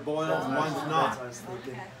 One's hard boiled and one's not.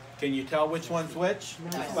 Can you tell which one's which?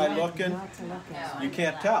 Just by looking? You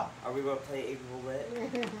can't tell. Are we going to play April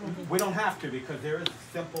Lit? We don't have to, because there's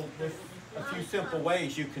a few simple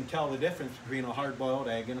ways you can tell the difference between a hard-boiled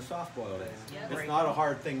egg and a soft-boiled egg. It's not a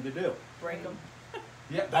hard thing to do. Break them.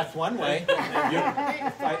 Yeah, that's one way.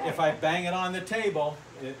 If I bang it on the table,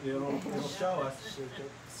 it'll show us.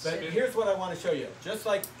 But here's what I want to show you. Just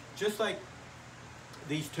like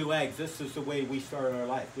these 2 eggs, this is the way we started our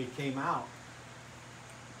life. We came out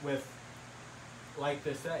with like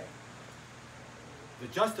this egg. The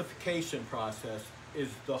justification process is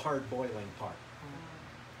the hard boiling part.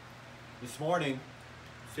 This morning,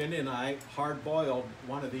 Cindy and I hard boiled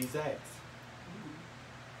one of these eggs.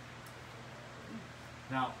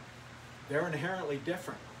 Now, they're inherently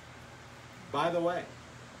different. By the way,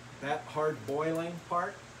 that hard boiling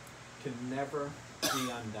part can never be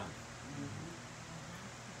undone.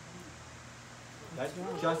 That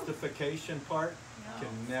justification part can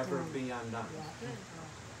never be undone.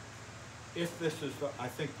 If this is I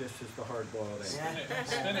think this is the hard-boiled egg.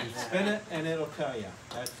 Spin it and it'll tell you.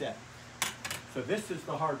 That's it. So this is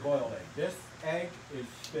the hard-boiled egg. This egg is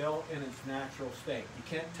still in its natural state. You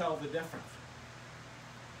can't tell the difference.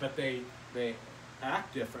 But they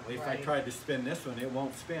act differently. If I tried to spin this one, it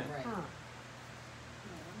won't spin. Right.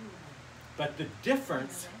 But the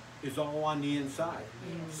difference is all on the inside.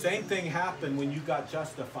 Same thing happened when you got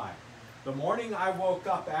justified. The morning I woke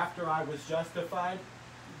up after I was justified,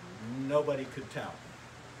 nobody could tell.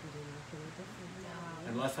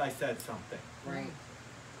 Unless I said something. Right.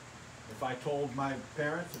 If I told my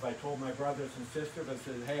parents, if I told my brothers and sisters, I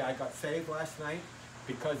said, hey, I got saved last night,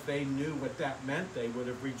 because they knew what that meant, they would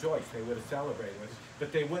have rejoiced, they would have celebrated with it.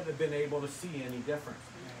 But they wouldn't have been able to see any difference.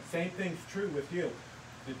 Same thing's true with you.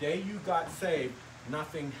 The day you got saved,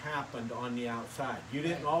 nothing happened on the outside. You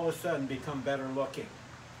didn't all of a sudden become better looking.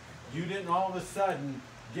 You didn't all of a sudden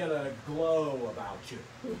get a glow about you.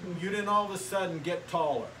 You didn't all of a sudden get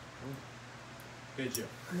taller. Did you?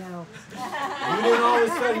 No. You didn't all of a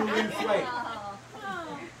sudden lose weight.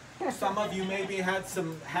 Some of you maybe had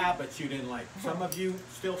some habits you didn't like. Some of you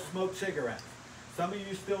still smoked cigarettes. Some of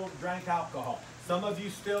you still drank alcohol. Some of you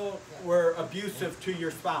still were abusive to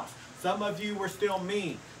your spouse. Some of you were still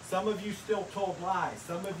mean. Some of you still told lies.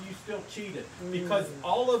 Some of you still cheated. Because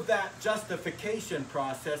all of that justification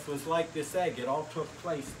process was like this egg. It all took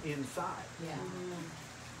place inside. Yeah.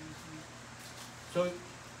 So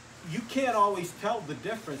you can't always tell the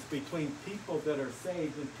difference between people that are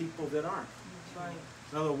saved and people that aren't. Right.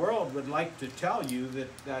 Now the world would like to tell you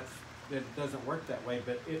that it doesn't work that way,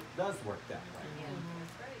 but it does work that way.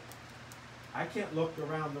 I can't look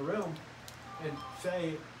around the room and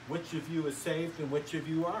say which of you is saved and which of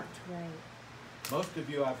you aren't. Right. Most of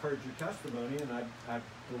you, I've heard your testimony, and I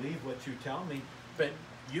believe what you tell me, but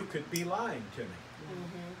you could be lying to me.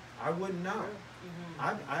 I wouldn't know.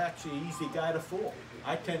 I'm actually an easy guy to fool.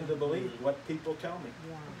 I tend to believe what people tell me.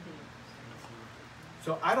 Yeah.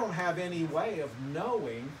 So I don't have any way of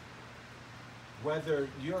knowing whether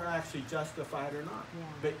you're actually justified or not. Yeah.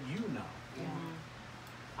 But you know. Yeah.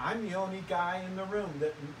 I'm the only guy in the room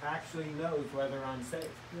that actually knows whether I'm saved.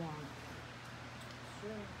 Yeah.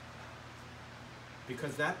 Sure.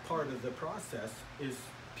 Because that part of the process is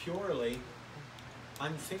purely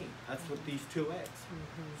unseen. That's what these 2 eggs.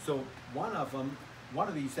 So one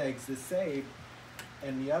of these eggs is saved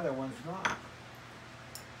and the other one's not.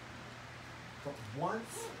 But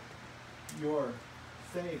once you're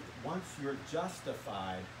saved, once you're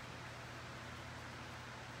justified,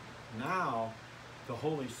 now the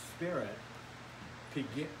Holy Spirit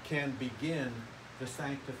can begin the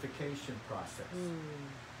sanctification process.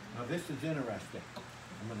 Now this is interesting.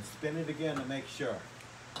 I'm going to spin it again to make sure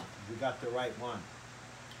we got the right one.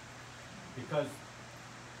 Because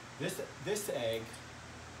this egg,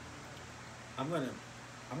 I'm going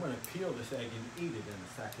to peel this egg and eat it in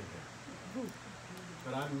a second here.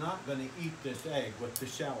 But I'm not going to eat this egg with the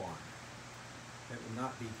shell on. It would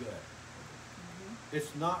not be good.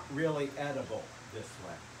 It's not really edible this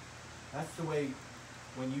way. That's the way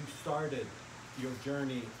when you started your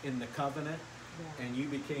journey in the covenant and you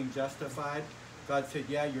became justified, God said,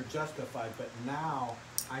 yeah, you're justified, but now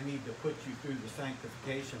I need to put you through the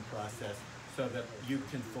sanctification process so that you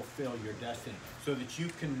can fulfill your destiny, so that you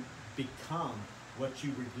can become what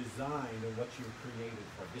you were designed and what you were created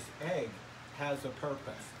for. This egg has a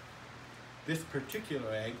purpose. this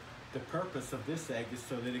particular egg, the purpose of this egg is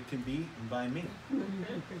so that it can be eaten by me.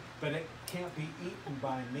 But it can't be eaten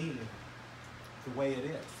by me the way it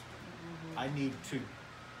is. I need to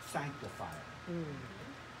sanctify it.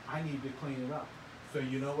 I need to clean it up. So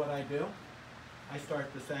you know what I do? I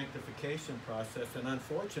start the sanctification process, and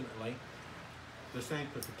unfortunately, the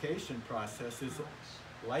sanctification process is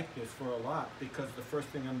like this for a lot, because the first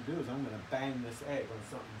thing I'm gonna do is I'm gonna bang this egg on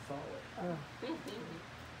something solid.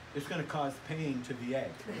 It's gonna cause pain to the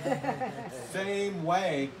egg. Same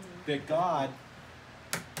way that God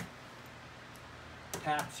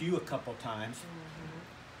taps you a couple times,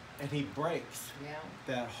 and he breaks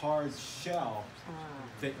that hard shell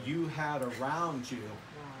that you had around you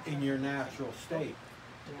in your natural state.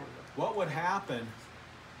 What would happen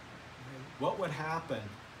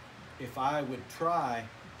if I would try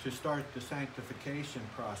to start the sanctification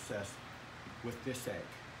process with this egg?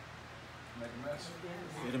 Make a mess.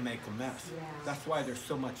 It'll make a mess. That's why there's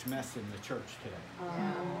so much mess in the church today.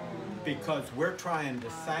 Because we're trying to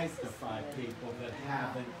sanctify people that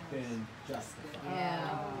haven't been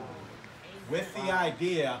justified. With the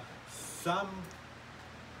idea, some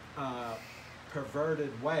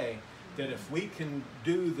perverted way, that if we can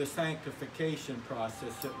do the sanctification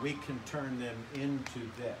process, that we can turn them into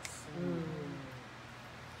this.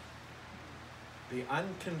 The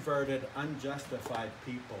unconverted, unjustified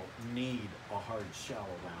people need a hard shell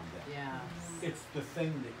around them. It's the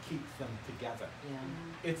thing that keeps them together.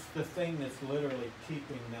 It's the thing that's literally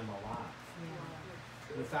keeping them alive.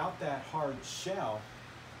 Without that hard shell,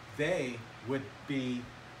 they would be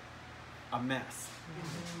a mess.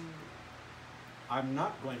 I'm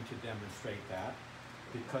not going to demonstrate that,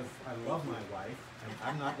 because I love my wife, and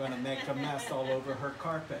I'm not going to make a mess all over her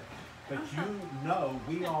carpet. But you know,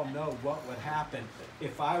 we all know what would happen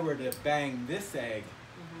if I were to bang this egg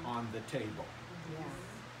on the table.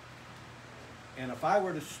 And if I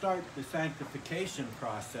were to start the sanctification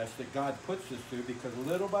process that God puts us through, because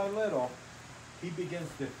little by little, he begins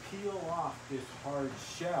to peel off this hard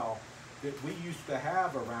shell that we used to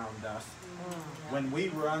have around us when we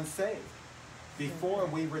were unsaved, before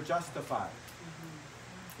we were justified.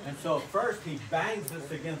 And so first he bangs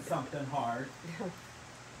us against something hard.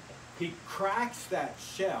 He cracks that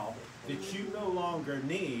shell that you no longer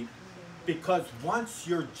need, because once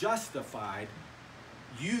you're justified,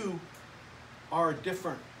 you are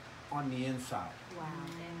different on the inside.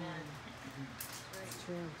 It's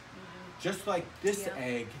true. Just like this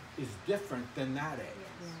egg is different than that egg.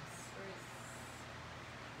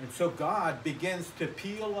 And so God begins to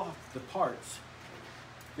peel off the parts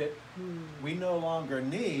that we no longer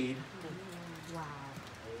need,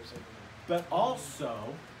 but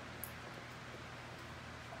also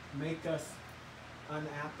make us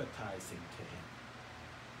unappetizing to him.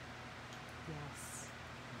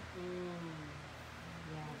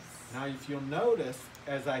 Now, if you'll notice,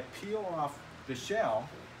 as I peel off the shell,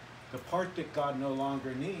 the part that God no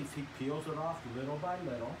longer needs, he peels it off little by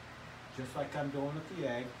little, just like I'm doing with the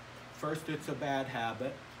egg. First it's a bad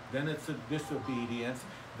habit, then it's a disobedience,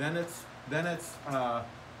 then it's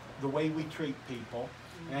the way we treat people,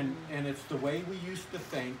 and it's the way we used to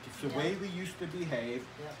think, it's the way we used to behave.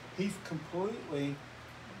 He's completely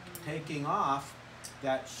taking off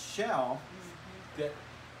that shell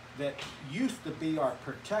that used to be our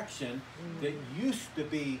protection, that used to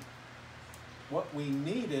be what we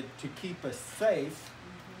needed to keep us safe.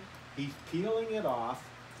 He's peeling it off.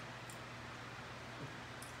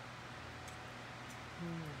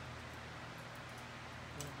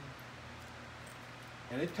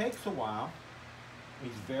 And it takes a while.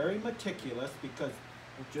 He's very meticulous, because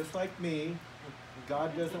just like me,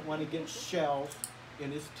 God doesn't want to get shells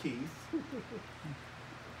in his teeth.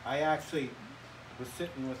 I actually was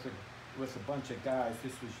sitting with a bunch of guys.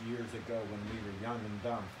 This was years ago when we were young and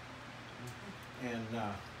dumb. And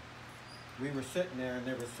we were sitting there, and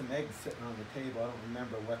there was some eggs sitting on the table. I don't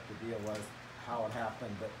remember what the deal was, how it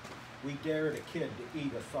happened, but we dared a kid to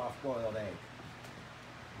eat a soft-boiled egg,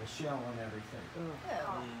 the shell and everything.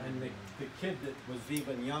 And the kid that was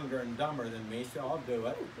even younger and dumber than me said, "I'll do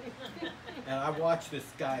it." And I watched this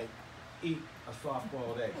guy eat a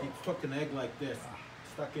soft-boiled egg. He took an egg like this,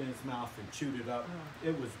 stuck it in his mouth, and chewed it up.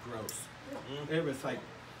 It was gross. It was like,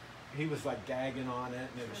 he was like gagging on it, and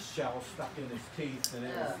there was shells stuck in his teeth, and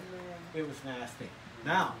it was nasty.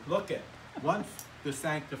 Now, look at, once the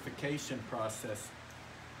sanctification process,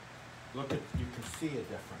 look at, you can see a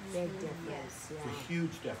difference. Big difference. It's a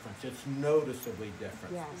huge difference. It's noticeably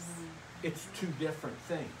different. It's two different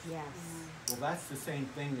things. Well, that's the same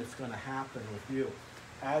thing that's going to happen with you.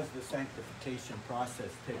 As the sanctification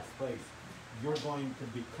process takes place, you're going to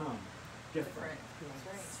become different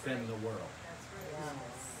than the world.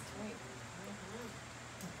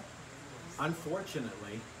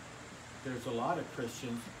 Unfortunately, there's a lot of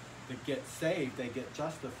Christians that get saved, they get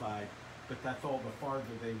justified, but that's all the farther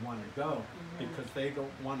they want to go because they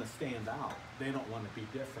don't want to stand out. They don't want to be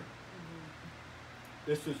different.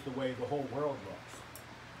 This is the way the whole world looks.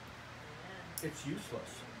 It's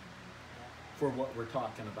useless for what we're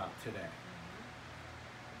talking about today.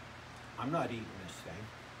 I'm not eating this thing.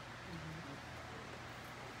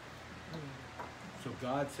 So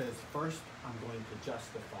God says, first I'm going to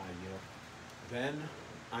justify you, then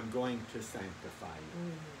I'm going to sanctify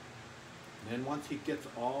you. And then once he gets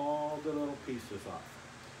all the little pieces off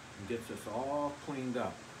and gets us all cleaned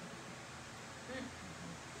up,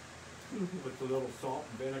 put the little salt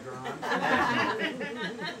and vinegar on.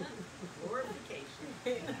 Glorification.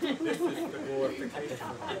 This is the glorification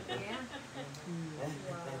part.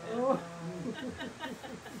 Wow.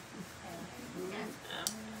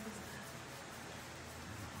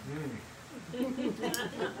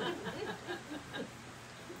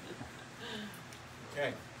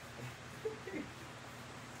 Okay.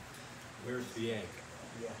 Where's the egg?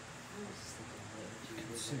 Yeah.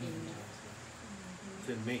 It's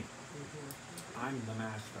in me. I'm the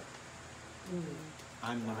master.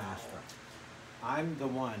 I'm the master. I'm the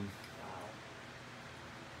one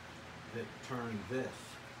that turned this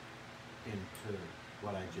into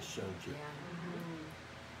what I just showed you.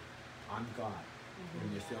 I'm God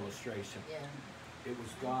in this illustration. It was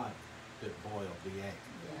God that boiled the egg.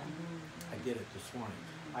 I did it this morning.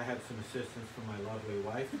 I had some assistance from my lovely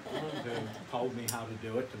wife who told me how to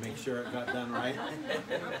do it to make sure it got done right.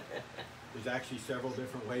 There's actually several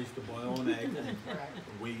different ways to boil an egg.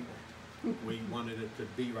 We wanted it to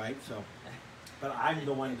be right, so. But I'm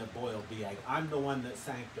the one that boiled the egg. I'm the one that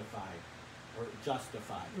sanctified or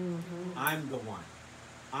justified. I'm the one.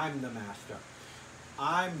 I'm the master.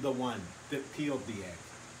 I'm the one that peeled the egg.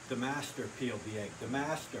 The master peeled the egg. The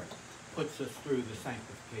master puts us through the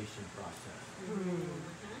sanctification process.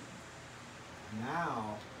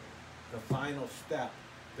 Now, the final step,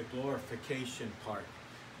 the glorification part,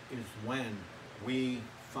 is when we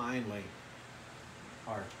finally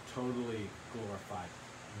are totally glorified.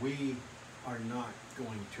 We are not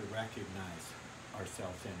going to recognize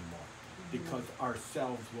ourselves anymore because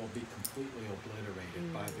ourselves will be completely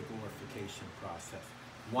obliterated by the glorification process.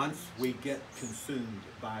 Once we get consumed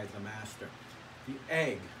by the master, the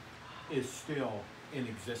egg is still in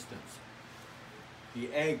existence.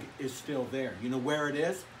 The egg is still there. You know where it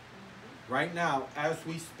is? Right now, as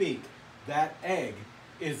we speak, that egg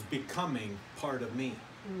is becoming part of me.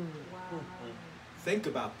 Think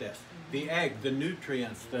about this. The egg, the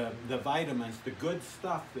nutrients, the vitamins, the good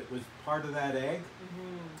stuff that was part of that egg,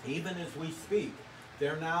 even as we speak,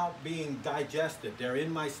 they're now being digested. They're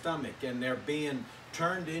in my stomach and they're being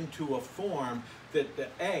turned into a form that the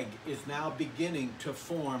egg is now beginning to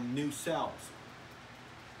form new cells.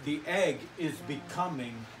 The egg is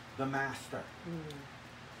becoming the master.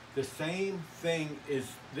 The same thing is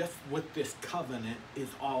this, what this covenant is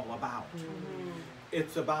all about.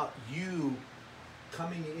 It's about you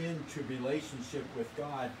coming into relationship with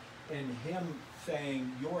God and him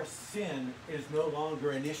saying your sin is no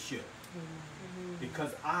longer an issue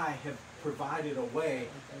because I have provided a way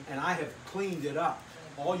and I have cleaned it up.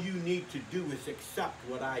 All you need to do is accept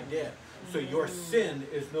what I did. So your sin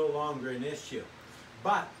is no longer an issue.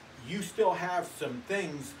 But you still have some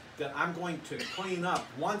things that I'm going to clean up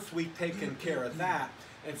once we've taken care of that.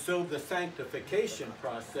 And so the sanctification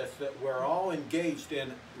process that we're all engaged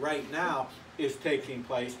in right now is taking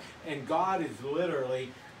place. And God is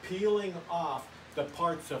literally peeling off the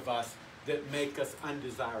parts of us that make us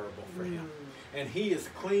undesirable for him. And he is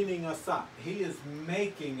cleaning us up. He is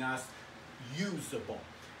making us usable.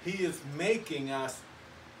 He is making us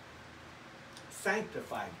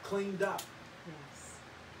sanctified, cleaned up.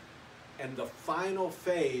 And the final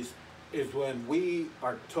phase is when we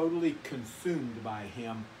are totally consumed by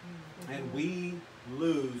him and we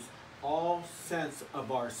lose all sense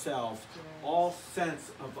of ourselves, all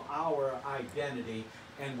sense of our identity,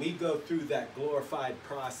 and we go through that glorified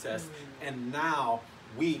process, and now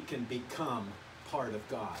we can become part of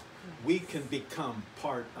God. We can become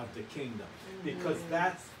part of the kingdom because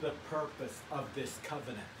that's the purpose of this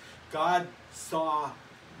covenant. God saw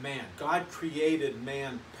man. God created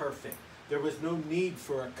man perfect. There was no need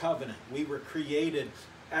for a covenant. We were created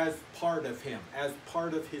as part of him, as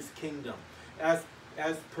part of his kingdom, as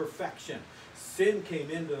perfection. Sin came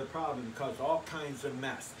into the problem and caused all kinds of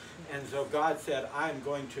mess. And so God said, I'm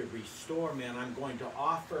going to restore man. I'm going to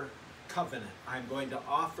offer covenant. I'm going to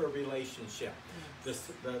offer relationship.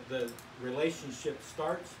 The relationship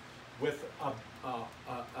starts with a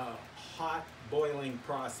hot boiling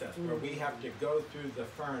process where we have to go through the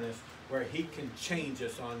furnace where he can change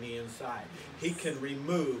us on the inside. He can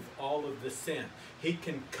remove all of the sin. He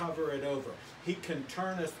can cover it over. He can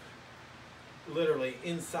turn us literally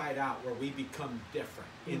inside out where we become different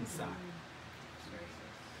inside.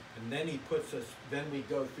 And then he puts us, then we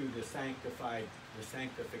go through the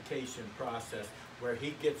sanctification process where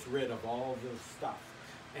he gets rid of all the stuff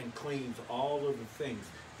and cleans all of the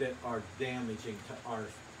things that are damaging to our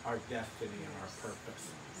destiny and our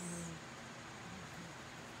purpose.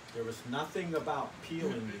 There was nothing about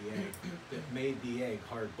peeling the egg that made the egg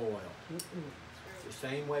hard-boiled. The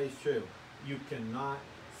same way is true. You cannot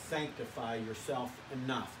sanctify yourself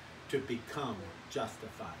enough to become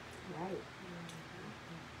justified. Right.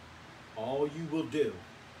 All you will do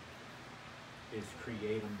is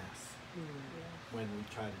create a mess when we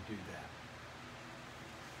try to do that.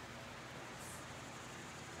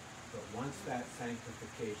 But once that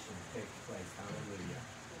sanctification takes place, hallelujah,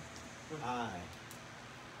 I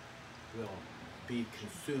will be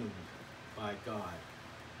consumed by God.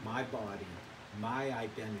 My body, my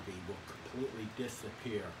identity will completely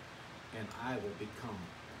disappear, and I will become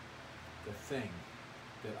the thing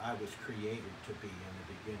that I was created to be in the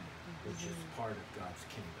beginning, which is part of God's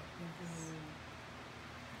kingdom.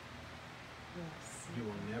 Yes. You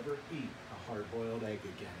will never eat a hard-boiled egg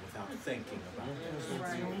again without thinking about this.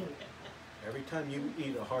 Right. Every time you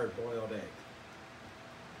eat a hard-boiled egg,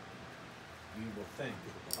 you will think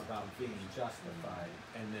about being justified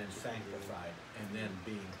and then sanctified and then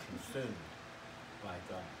being consumed by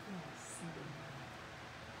God. Yes.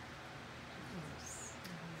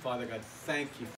 Father God, thank you